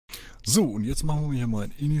So, und jetzt machen wir hier mal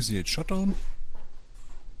ein Initiate Shutdown.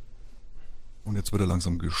 Und jetzt wird er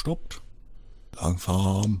langsam gestoppt.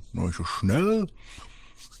 Langsam, noch nicht so schnell.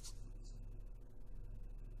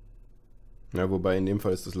 Ja, wobei in dem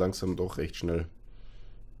Fall ist das langsam doch recht schnell.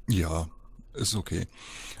 Ja, ist okay.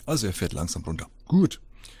 Also er fährt langsam runter. Gut.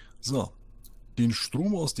 So. Den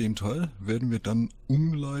Strom aus dem Teil werden wir dann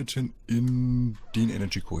umleiten in den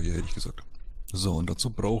Energy Core hier, hätte ich gesagt. So, und dazu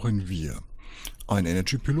brauchen wir ein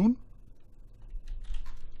Energy Pylon.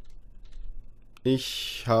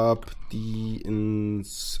 Ich habe die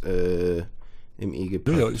ins ME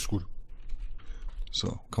gepackt. Ja, ist gut.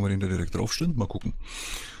 So, kann man den da direkt draufstellen? Mal gucken.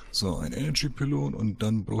 So, ein Energy Pylon und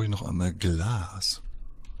dann brauche ich noch einmal Glas.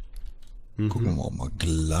 Gucken wir mal, ob wir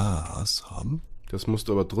Glas haben. Das musst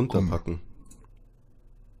du aber drunter packen.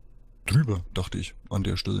 Drüber, dachte ich, an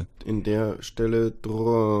der Stelle. In der Stelle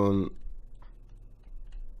drunter.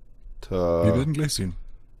 Wir werden gleich sehen.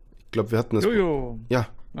 Ich glaube, wir hatten das. Jojo. Ja.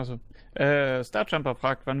 Also, Starjumper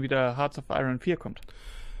fragt, wann wieder Hearts of Iron 4 kommt.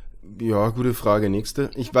 Ja, gute Frage.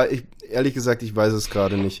 Nächste. Ehrlich gesagt, ich weiß es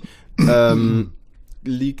gerade nicht.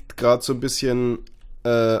 Liegt gerade so ein bisschen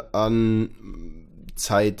an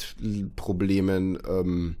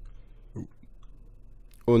Zeitproblemen.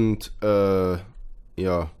 Und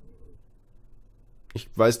ja. Ich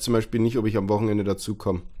weiß zum Beispiel nicht, ob ich am Wochenende dazu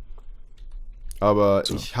komme. Aber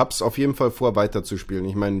so. Ich hab's auf jeden Fall vor, weiterzuspielen.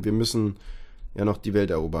 Ich meine, wir müssen ja noch die Welt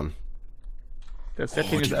erobern. Das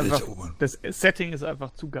Setting ist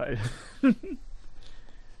einfach zu geil.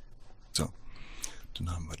 So, dann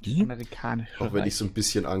haben wir die. Amerikanisch. Auch wenn ich so ein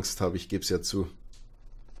bisschen Angst habe, ich gebe es ja zu.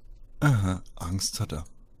 Aha, Angst hat er.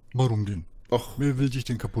 Warum denn? Och, wer will dich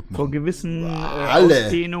denn kaputt machen? Vor gewissen alle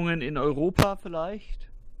Ausdehnungen in Europa vielleicht.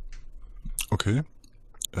 Okay.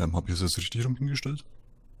 Habe ich es jetzt richtig rum hingestellt?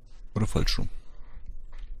 Oder falsch rum?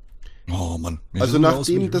 Oh Mann. Also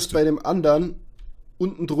nachdem das bei dem anderen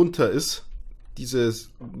unten drunter ist, dieses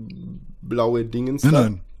blaue Dingens da.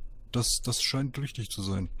 Nein, das scheint richtig zu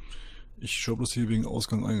sein. Ich schaue bloß hier wegen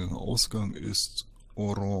Ausgang, Eingang. Ausgang ist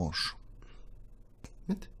orange.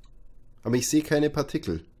 Mit? Aber ich sehe keine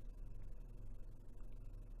Partikel.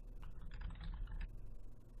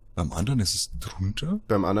 Beim anderen ist es drunter?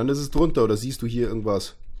 Beim anderen ist es drunter, oder siehst du hier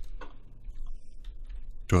irgendwas?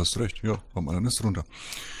 Du hast recht, ja, beim anderen ist es drunter.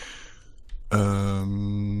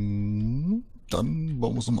 Dann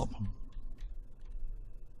bauen wir es nochmal ab.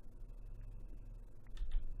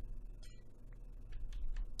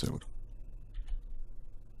 Sehr gut.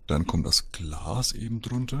 Dann kommt das Glas eben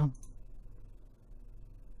drunter.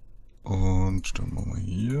 Und dann machen wir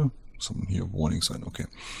hier. Was haben wir hier? Warning sein, okay.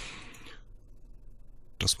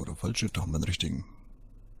 Das war der falsche, da haben wir den richtigen.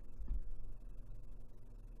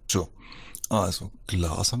 So. Also,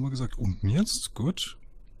 Glas haben wir gesagt. Unten jetzt, gut.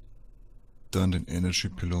 Dann den Energy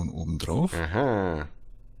Pylon oben drauf. Aha.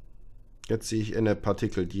 Jetzt sehe ich eine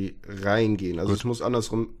Partikel, die reingehen. Also es muss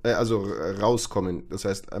andersrum, also rauskommen. Das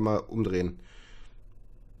heißt, einmal umdrehen.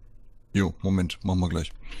 Jo, Moment, machen wir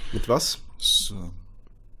gleich. Mit was? So.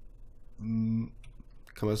 Kann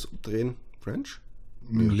man das drehen? French?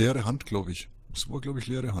 Leere Hand, glaube ich. Das war, glaube ich,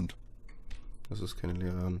 leere Hand. Das ist keine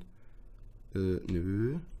leere Hand.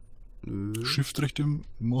 Nö. Shift rechte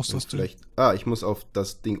Maustaste. Vielleicht. Ich muss auf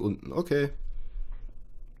das Ding unten. Okay.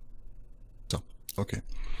 So, okay.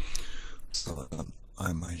 So, dann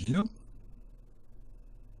einmal hier.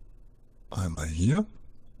 Einmal hier.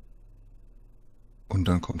 Und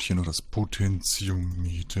dann kommt hier noch das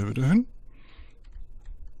Potentiometer wieder hin.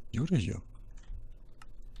 Hier oder hier?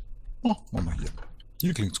 Oh, machen wir hier.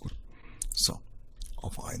 Hier klingt's gut. So,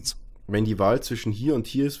 auf 1. Wenn die Wahl zwischen hier und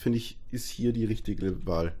hier ist, finde ich, ist hier die richtige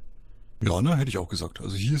Wahl. Ja, ne, hätte ich auch gesagt.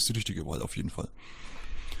 Also hier ist die richtige Wahl auf jeden Fall.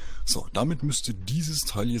 So, damit müsste dieses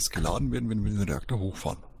Teil jetzt geladen werden, wenn wir den Reaktor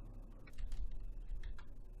hochfahren.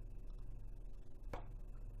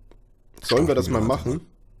 Sollen wir das mal machen?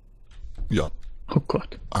 Ja. Oh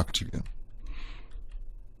Gott. Aktivieren.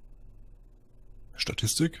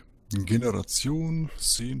 Statistik. Generation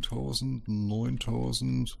 10.000,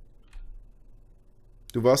 9.000.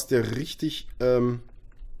 Du warst ja richtig, wie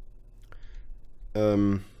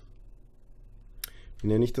nenne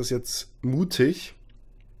ich das jetzt? Mutig.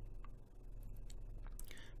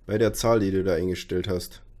 Bei der Zahl, die du da eingestellt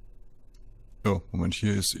hast. Ja, Moment,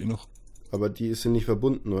 hier ist eh noch. Aber die ist ja nicht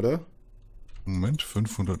verbunden, oder? Moment,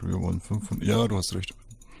 500, wir wollen 500. Ja, du hast recht.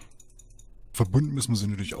 Verbunden müssen wir sie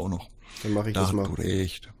natürlich auch noch. Dann mache ich das mal. Da hast du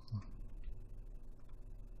recht.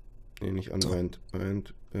 Nee, nicht unbind.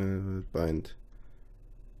 Bind.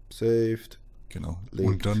 Saved. Genau.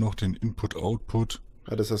 Linked. Und dann noch den Input-Output.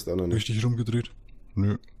 Das hast du auch noch nicht. Richtig rumgedreht?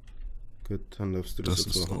 Nö. Gut, dann darfst du das ist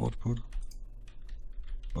jetzt der machen. Output.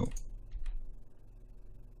 Oh.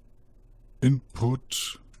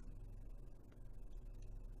 Input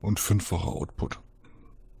und 5-facher Output.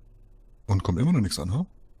 Und kommt immer noch nichts an, ha?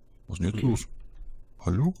 Was ist denn jetzt los?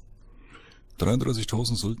 Hallo?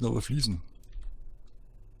 33.000 sollten aber fließen.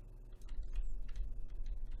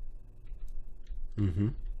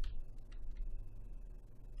 Mhm.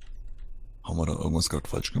 Haben wir da irgendwas gerade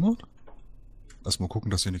falsch gemacht? Erstmal gucken,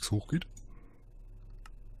 dass hier nichts hochgeht.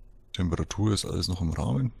 Temperatur ist alles noch im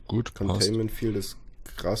Rahmen. Gut, passt. Containment Field ist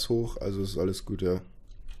krass hoch, also ist alles gut, ja.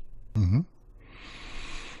 Mhm.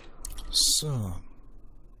 So.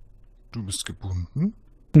 Du bist gebunden.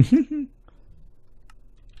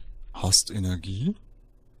 Hast Energie.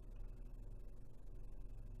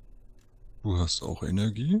 Du hast auch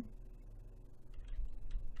Energie.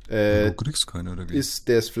 Du kriegst keine, oder wie? Ist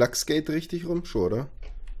das Fluxgate richtig rum? Schon, oder?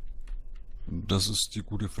 Das ist die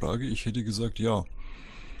gute Frage. Ich hätte gesagt, ja.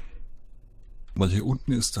 Weil hier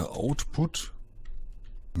unten ist der Output.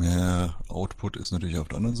 Ja, Output ist natürlich auf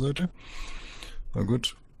der anderen Seite. Na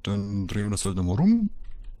gut, dann drehen wir das halt nochmal rum.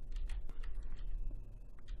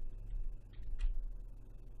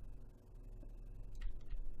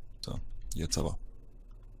 So, jetzt aber.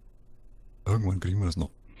 Irgendwann kriegen wir das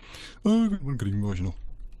noch. Irgendwann kriegen wir euch noch.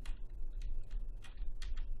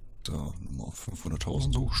 So, nochmal auf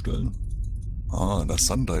 500.000 hochstellen. Ah, das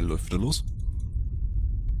Sundial läuft wieder los.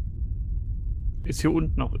 Ist hier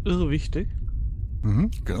unten auch irre wichtig.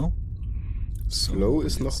 Mhm, genau. So, Flow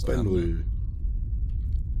ist noch bei 0.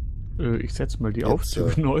 Ich setze mal die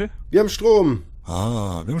Aufzüge neu. Wir haben Strom!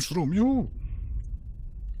 Ah, wir haben Strom, juhu!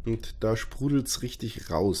 Und da sprudelt's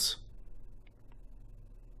richtig raus.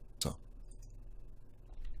 So.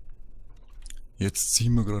 Jetzt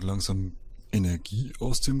ziehen wir gerade langsam Energie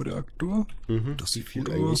aus dem Reaktor. Mhm. Das sieht viel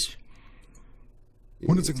gut aus.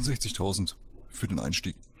 166.000 für den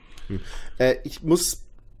Einstieg. Ich muss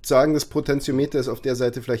sagen, das Potentiometer ist auf der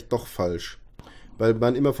Seite vielleicht doch falsch. Weil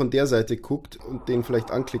man immer von der Seite guckt und den vielleicht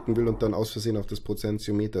anklicken will und dann aus Versehen auf das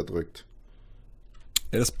Potentiometer drückt.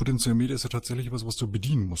 Ja, das Potentiometer ist ja tatsächlich was du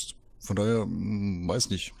bedienen musst. Von daher, weiß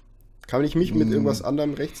nicht. Kann ich mich mit irgendwas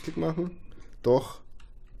anderem Rechtsklick machen? Doch.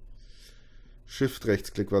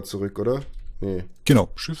 Shift-Rechtsklick war zurück, oder? Nee. Genau,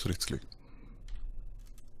 Shift-Rechtsklick.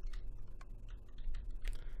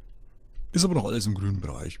 Ist aber noch alles im grünen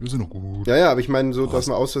Bereich. Wir sind noch gut. Ja, ja, aber ich meine so, dass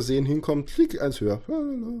man aus Versehen hinkommt, klick, eins höher.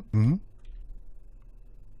 Mhm.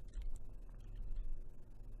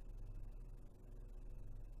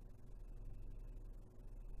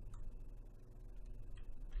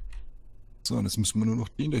 So, und jetzt müssen wir nur noch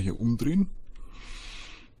den da hier umdrehen.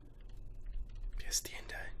 Wer ist der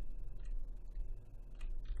da?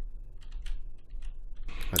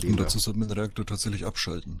 Und dazu sollten wir den Reaktor tatsächlich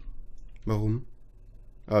abschalten. Warum?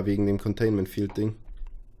 Ah, wegen dem Containment Field Ding.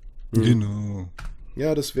 Genau.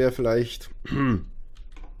 Ja, das wäre vielleicht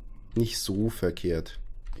nicht so verkehrt.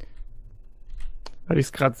 Weil ich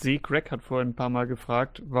es gerade sehe, Greg hat vorhin ein paar Mal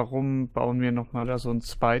gefragt, warum bauen wir nochmal da so einen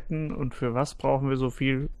zweiten und für was brauchen wir so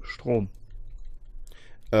viel Strom?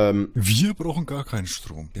 Wir brauchen gar keinen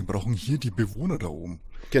Strom. Den brauchen hier die Bewohner da oben.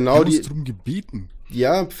 Genau, die haben uns drum gebeten.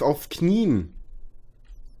 Ja, auf Knien.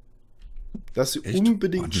 Dass sie Echt?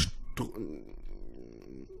 unbedingt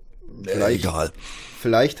Egal.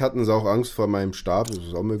 Vielleicht hatten sie auch Angst vor meinem Stab, das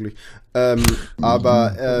ist auch möglich.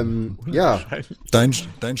 Aber ja.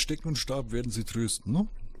 Dein Stecken und Stab werden sie trösten, ne?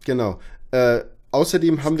 Genau.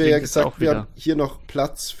 Außerdem haben wir ja gesagt, wir wieder. haben hier noch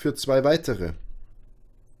Platz für 2 weitere.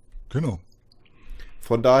 Genau.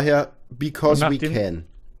 Von daher, because we can.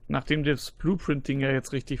 Nachdem das Blueprinting ja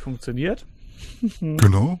jetzt richtig funktioniert.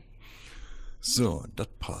 Genau. So, das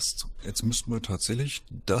passt. Jetzt müssen wir tatsächlich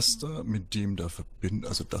das da mit dem da verbinden,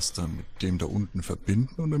 also das da mit dem da unten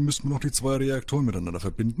verbinden und dann müssen wir noch die 2 Reaktoren miteinander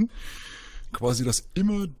verbinden. Quasi, dass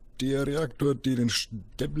immer der Reaktor, der den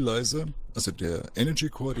Stabilizer, also der Energy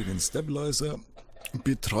Core, der den Stabilizer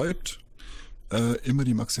betreibt, immer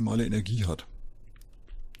die maximale Energie hat.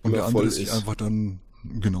 Und der andere sich einfach dann,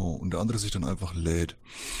 genau, und der andere sich dann einfach lädt.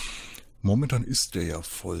 Momentan ist der ja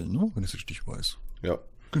voll, ne? Wenn ich es richtig weiß. Ja.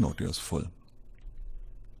 Genau, der ist voll.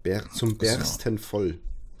 Zum Bersten voll.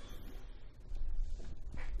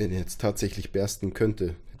 Wenn er jetzt tatsächlich bersten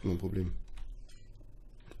könnte, hätten wir ein Problem.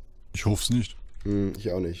 Ich hoffe es nicht.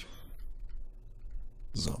 Ich auch nicht.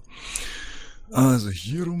 So. Also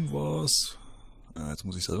hier rum war es. Jetzt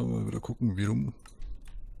muss ich selber mal wieder gucken, wie rum.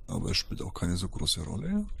 Aber es spielt auch keine so große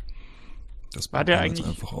Rolle. Das war der jetzt eigentlich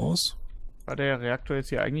einfach aus. War der Reaktor jetzt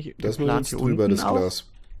hier eigentlich das muss jetzt drüber, das Glas.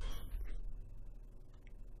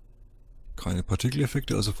 Keine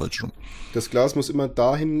Partikeleffekte, also falsch rum. Das Glas muss immer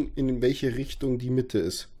dahin, in welche Richtung die Mitte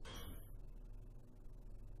ist.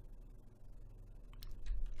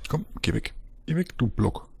 Komm, geh weg. Geh weg, du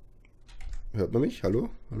Block. Hört man mich? Hallo?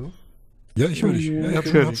 Hallo? Ja, ich höre dich. Ja,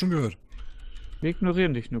 ich hab schon gehört. Wir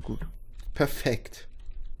ignorieren dich nur gut. Perfekt.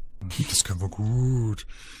 Das können wir gut.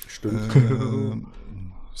 Stimmt.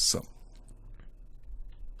 So.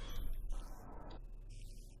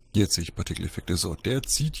 Jetzt sehe ich Partikeleffekte. So, der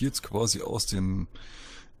zieht jetzt quasi aus dem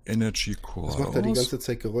Energy Core Was macht er die raus. ganze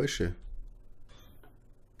Zeit Geräusche?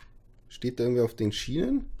 Steht da irgendwer auf den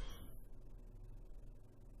Schienen?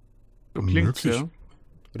 So klingt's, Möglich. ja.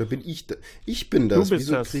 Oder bin ich da? Ich bin das. Du bist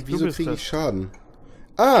Wieso, das. wieso bist kriege das. ich Schaden?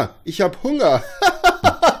 Ah, ich habe Hunger.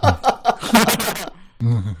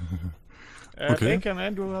 Okay.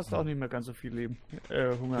 Bakerman, du hast auch nicht mehr ganz so viel Leben.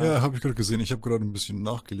 Hunger. Ja, habe ich gerade gesehen. Ich habe gerade ein bisschen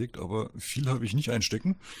nachgelegt, aber viel habe ich nicht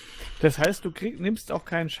einstecken. Das heißt, du nimmst auch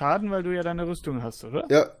keinen Schaden, weil du ja deine Rüstung hast, oder?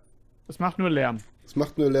 Ja, Das macht nur Lärm. es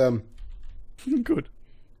macht nur Lärm. Gut.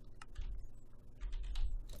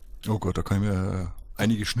 Oh Gott, da kann ich mir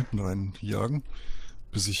einige Schnitten reinjagen,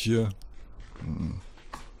 bis ich hier... Haben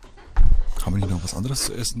wir nicht noch was anderes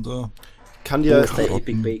zu essen da? Kann dir,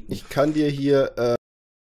 Karotten. ich kann dir hier...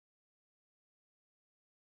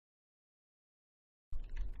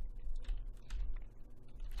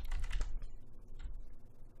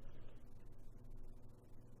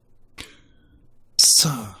 So,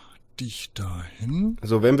 dich dahin.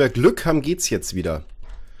 Also wenn wir Glück haben, geht's jetzt wieder.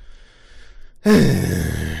 Mode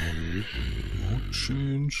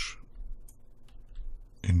Change.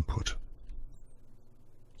 Input.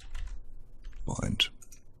 Bind.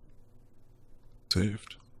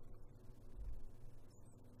 Saved.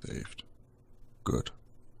 Saved. Gut.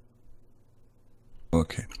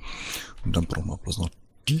 Okay. Und dann brauchen wir bloß noch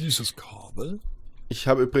dieses Kabel. Ich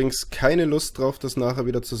habe übrigens keine Lust drauf, das nachher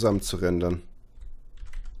wieder zusammen zu rendern.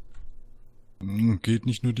 Geht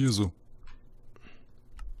nicht nur dir so.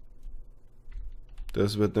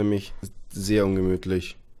 Das wird nämlich sehr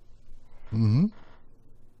ungemütlich. Mhm.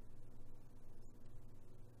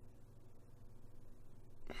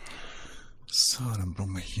 So, dann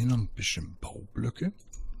brauchen wir hier noch ein bisschen Baublöcke.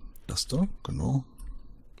 Das da, genau.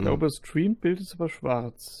 Ich glaube, Stream-Bild ist aber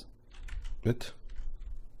schwarz. Mit?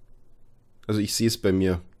 Also ich sehe es bei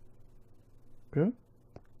mir. Okay.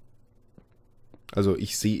 Also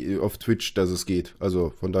ich sehe auf Twitch, dass es geht. Also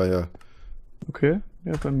von daher... Okay.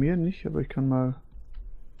 Ja, bei mir nicht, aber ich kann mal...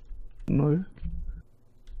 0.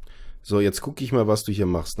 So, jetzt gucke ich mal, was du hier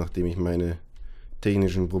machst, nachdem ich meine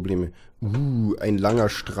technischen Probleme... ein langer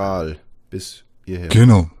Strahl bis hierher.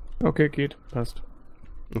 Genau. Okay, geht. Passt.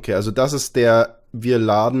 Okay, also das ist der... Wir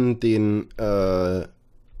laden den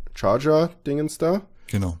Charger-Dingens da.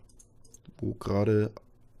 Genau. Wo gerade...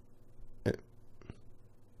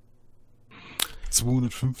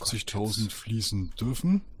 250.000 fließen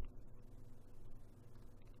dürfen.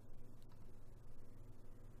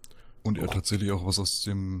 Und er tatsächlich auch was aus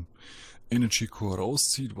dem Energy Core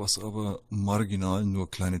rauszieht, was aber marginal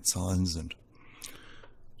nur kleine Zahlen sind.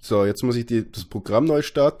 So, jetzt muss ich das Programm neu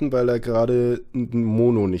starten, weil er gerade ein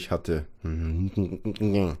Mono nicht hatte.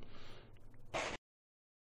 Wenn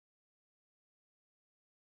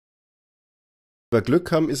wir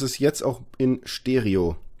Glück haben, ist es jetzt auch in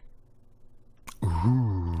Stereo.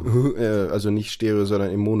 Also nicht Stereo, sondern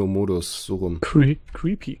im Mono-Modus, so rum.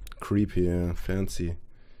 Creepy. Creepy, ja, fancy.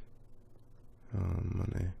 Oh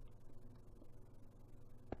Mann, ey.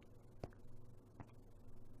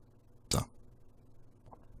 Da.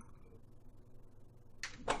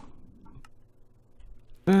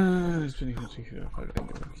 Das bin ich natürlich wieder falsch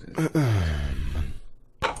eingesetzt.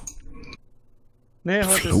 Nee,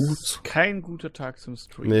 heute ist kein guter Tag zum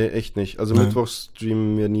Stream. Nee, echt nicht. Also Nee. Mittwoch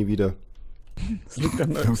streamen wir nie wieder. Das liegt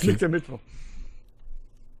am Okay. Mittwoch.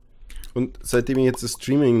 Und seitdem ich jetzt das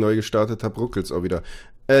Streaming neu gestartet habe, ruckelt es auch wieder.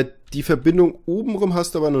 Die Verbindung obenrum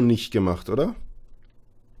hast du aber noch nicht gemacht, oder?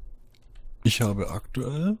 Ich habe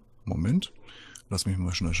aktuell, Moment, lass mich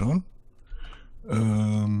mal schnell schauen.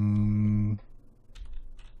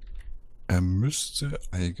 Er müsste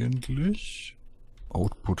eigentlich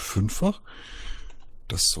Output 5-fach.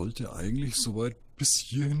 Das sollte eigentlich soweit bis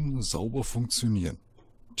hierhin sauber funktionieren.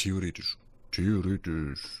 Theoretisch.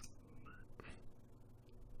 Theoretisch.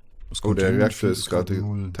 Das Oh, der Containment Reaktor ist gerade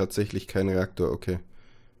 0. tatsächlich kein Reaktor, okay.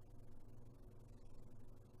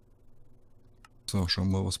 So,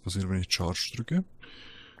 schauen wir mal, was passiert, wenn ich Charge drücke.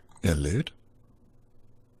 Er lädt.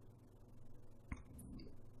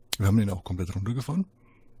 Wir haben den auch komplett runtergefahren.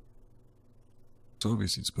 So, wie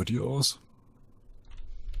sieht es bei dir aus?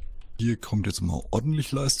 Hier kommt jetzt mal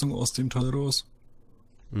ordentlich Leistung aus dem Teil raus.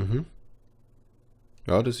 Mhm.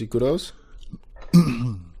 Ja, das sieht gut aus.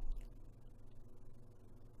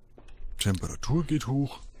 Temperatur geht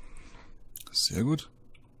hoch. Sehr gut.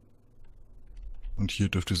 Und hier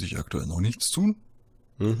dürfte sich aktuell noch nichts tun.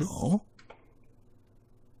 Mhm. Genau.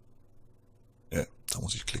 Da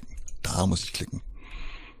muss ich klicken. Da muss ich klicken.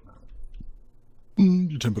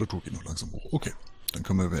 Die Temperatur geht noch langsam hoch. Okay. Dann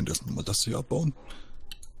können wir währenddessen mal das hier abbauen.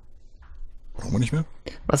 Brauchen wir nicht mehr.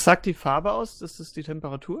 Was sagt die Farbe aus? Ist das die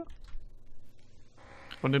Temperatur?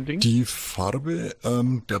 Von dem Ding? Die Farbe,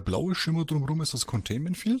 der blaue Schimmer drumherum ist das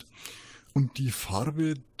Containment Field. Und die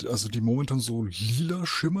Farbe, also die momentan so lila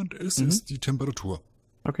schimmernd ist, ist die Temperatur.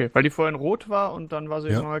 Okay, weil die vorhin rot war und dann war sie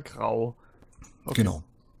irgendwann mal grau. Okay. Genau.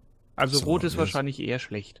 Also So, rot ist jetzt- wahrscheinlich eher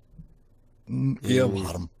schlecht. Eher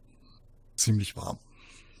warm. Ziemlich warm.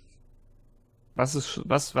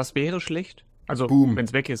 Was wäre schlecht? Also, Boom. wenn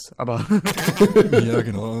es weg ist, aber Ja,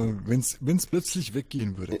 genau. Wenn's plötzlich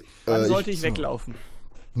weggehen würde. dann sollte ich weglaufen.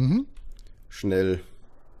 Mhm. Schnell.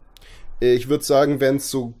 Ich würde sagen, wenn es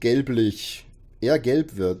so gelblich, eher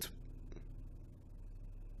gelb wird.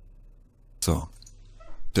 So.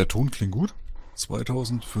 Der Ton klingt gut.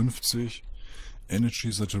 2050.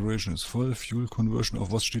 Energy Saturation ist voll. Fuel Conversion.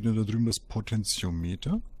 Auf was steht denn da drüben? Das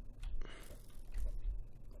Potentiometer?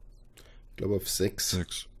 Ich glaube auf 6.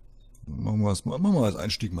 6. Machen wir als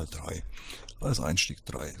Einstieg mal 3. Als Einstieg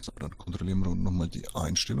 3. So, dann kontrollieren wir nochmal die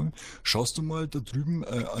Einstellungen. Schaust du mal da drüben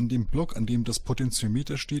an dem Block, an dem das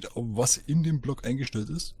Potentiometer steht, auf was in dem Block eingestellt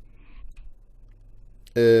ist?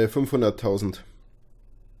 500.000.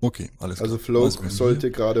 Okay, alles klar. Also Flow Also wenn sollte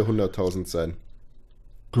wir- gerade 100.000 sein.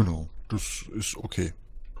 Genau, das ist okay.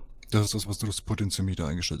 Das ist das, was durch das Potentiometer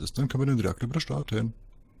eingestellt ist. Dann können wir den Reaktor wieder starten.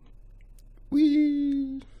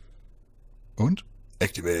 Whee! Und?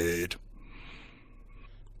 Activate.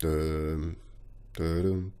 Dum,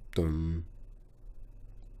 dum, dum.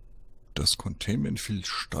 Das Containment Field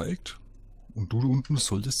steigt und du unten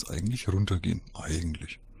solltest eigentlich runtergehen.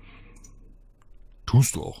 Eigentlich.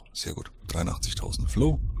 Tust du auch. Sehr gut. 83.000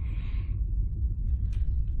 Flow.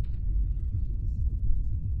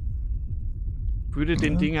 Würde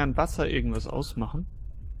den Ja. Dingern Wasser irgendwas ausmachen?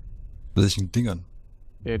 Welchen Dingern?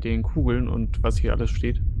 Den Kugeln und was hier alles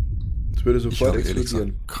steht. Es würde Ich sofort habe ehrlich explodieren.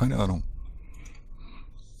 gesagt keine Ahnung.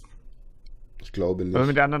 Ich glaube Aber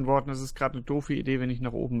mit nicht. anderen Worten, es ist gerade eine doofe Idee, wenn ich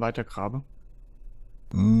nach oben weiter grabe.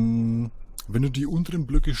 Wenn du die unteren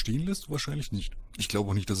Blöcke stehen lässt, wahrscheinlich nicht. Ich glaube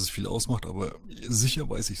auch nicht, dass es viel ausmacht, aber sicher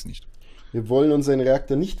weiß ich es nicht. Wir wollen unseren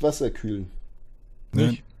Reaktor nicht wasserkühlen. Nein.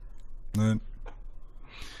 Nicht? Nein.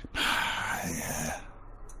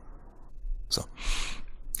 So.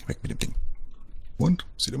 Weg mit dem Ding. Und?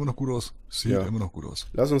 Sieht immer noch gut aus. Sieht Ja. immer noch gut aus.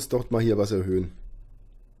 Lass uns doch mal hier was erhöhen.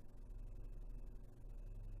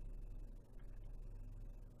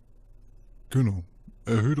 Genau.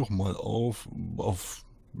 Erhöh doch mal auf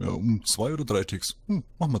ja, um 2 oder 3 Ticks.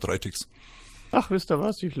 Mach mal 3 Ticks. Ach, wisst ihr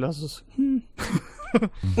was? Ich lasse es.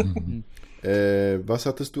 Was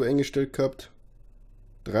hattest du eingestellt gehabt?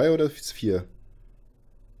 3 oder 4?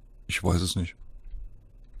 Ich weiß es nicht.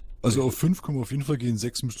 Also auf 5 können wir auf jeden Fall gehen.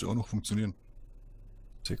 6 müsste auch noch funktionieren.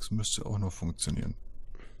 6 müsste auch noch funktionieren.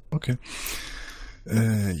 Okay.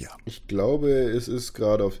 Ja. Ich glaube, es ist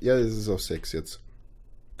gerade auf... Ja, es ist auf 6 jetzt.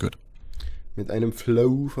 Gut. Mit einem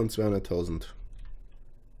Flow von 200.000.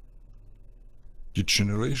 Die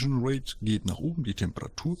Generation Rate geht nach oben, die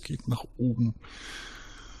Temperatur geht nach oben,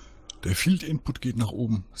 der Field Input geht nach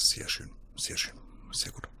oben. Sehr schön, sehr schön,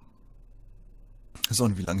 sehr gut. So,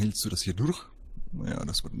 und wie lange hältst du das hier durch? Naja,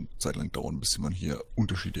 das wird eine Zeit lang dauern, bis man hier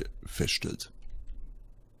Unterschiede feststellt.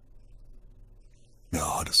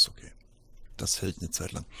 Ja, das ist okay. Das hält eine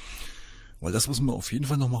Zeit lang. Weil das, was wir auf jeden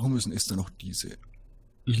Fall noch machen müssen, ist dann noch diese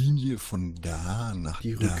Linie von da nach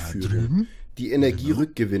Die da Rückführung. drüben. Die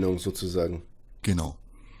Energierückgewinnung sozusagen. Genau.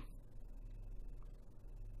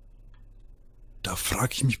 Da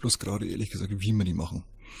frage ich mich bloß gerade ehrlich gesagt, wie wir die machen.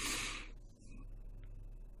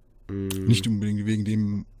 Nicht unbedingt wegen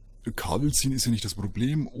dem Kabel ziehen ist ja nicht das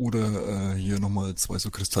Problem oder hier nochmal 2 so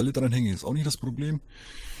Kristalle dranhängen ist auch nicht das Problem.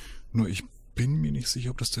 Nur ich bin mir nicht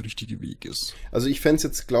sicher, ob das der richtige Weg ist. Also ich fände es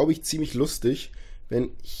jetzt, glaube ich, ziemlich lustig,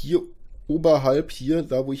 wenn hier oberhalb, hier,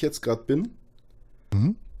 da wo ich jetzt gerade bin,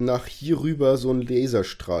 Mhm. nach hier rüber so ein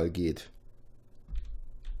Laserstrahl geht.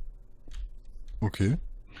 Okay.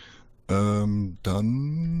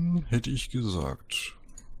 Dann hätte ich gesagt,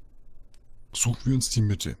 suchen wir uns die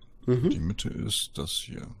Mitte. Die Mitte ist das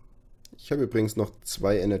hier. Ich habe übrigens noch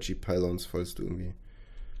 2 Energy Pylons, falls du irgendwie...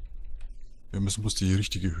 Wir müssen bloß die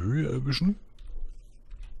richtige Höhe erwischen.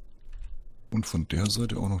 Und von der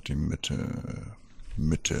Seite auch noch die Mitte.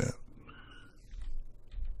 Mitte.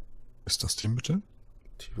 Ist das die Mitte?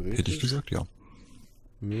 Theoretisch Hätte ich gesagt, ja.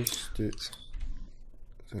 müsste...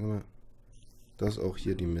 Sagen wir mal, das auch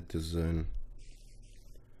hier die Mitte sein.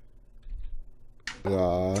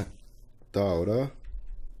 Ja, da, oder?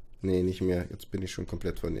 Nee, nicht mehr. Jetzt bin ich schon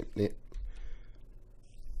komplett von dem. Nee.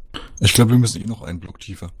 Ich glaube, wir müssen eh noch einen Block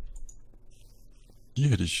tiefer. Hier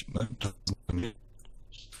hätte ich... Nein, da sind wir nicht.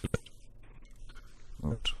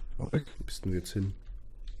 Gut, mal weg. Wo bist denn du jetzt hin?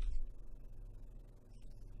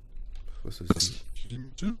 Was ist Das das? ist die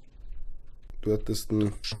Mitte. Du hattest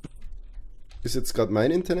ein... Ist jetzt gerade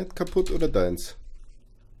mein Internet kaputt oder deins?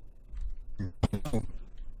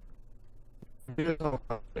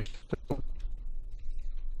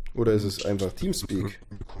 Oder ist es einfach Teamspeak?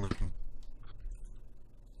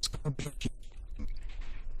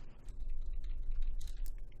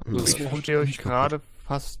 Also ich verstehe euch gerade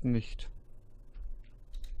fast nicht.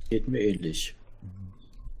 Geht mir ähnlich.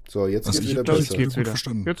 So, jetzt Also geht's ich wieder hab das besser. jetzt Geht's gut wieder.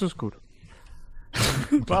 verstanden. Jetzt ist gut.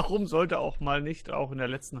 Warum sollte auch mal nicht auch in der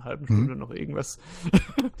letzten halben Stunde noch irgendwas...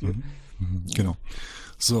 Genau.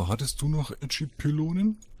 So, hattest du noch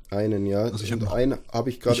Edgy-Pylonen? Einen, ja. Also ich hab Und noch- einen habe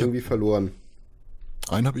ich gerade ich hab- irgendwie verloren.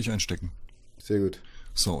 Einen habe ich einstecken. Sehr gut.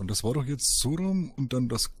 So, und das war doch jetzt so rum und dann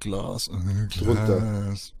das Glas. Drunter.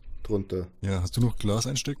 Glas. Drunter. Ja, hast du noch Glas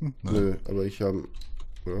einstecken? Nein. Nö, aber ich habe...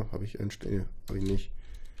 Ja, habe ich einen Stein? Habe ich nicht.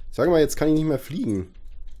 Sag mal, jetzt kann ich nicht mehr fliegen.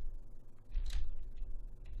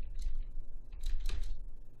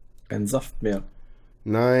 Kein Saft mehr.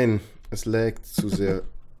 Nein, es laggt zu sehr.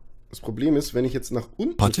 Das Problem ist, wenn ich jetzt nach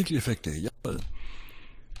unten... Partikeleffekte, ja.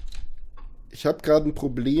 Ich habe gerade ein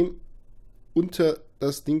Problem, unter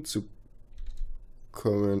das Ding zu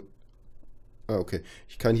kommen. Ah, okay.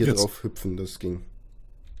 Ich kann hier Jetzt. drauf hüpfen, das ging.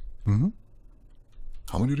 Mhm.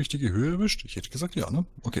 Haben wir die richtige Höhe erwischt? Ich hätte gesagt ja, ne?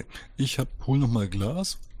 Okay. Hol nochmal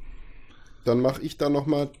Glas. Dann mache ich da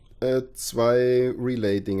nochmal 2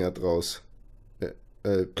 Relay-Dinger draus.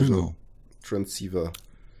 Genau. Transceiver.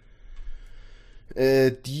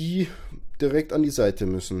 Die direkt an die Seite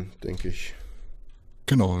müssen, denke ich.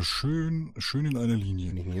 Genau, schön in einer Wenn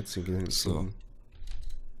Linie. ich ihn jetzt hier So.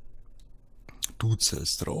 Du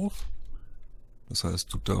zählst drauf. Das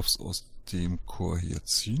heißt, du darfst aus dem Core hier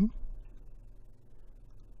ziehen.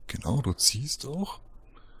 Genau, du ziehst auch.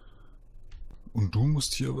 Und du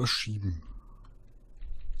musst hier aber schieben.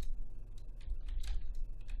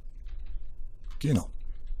 Genau.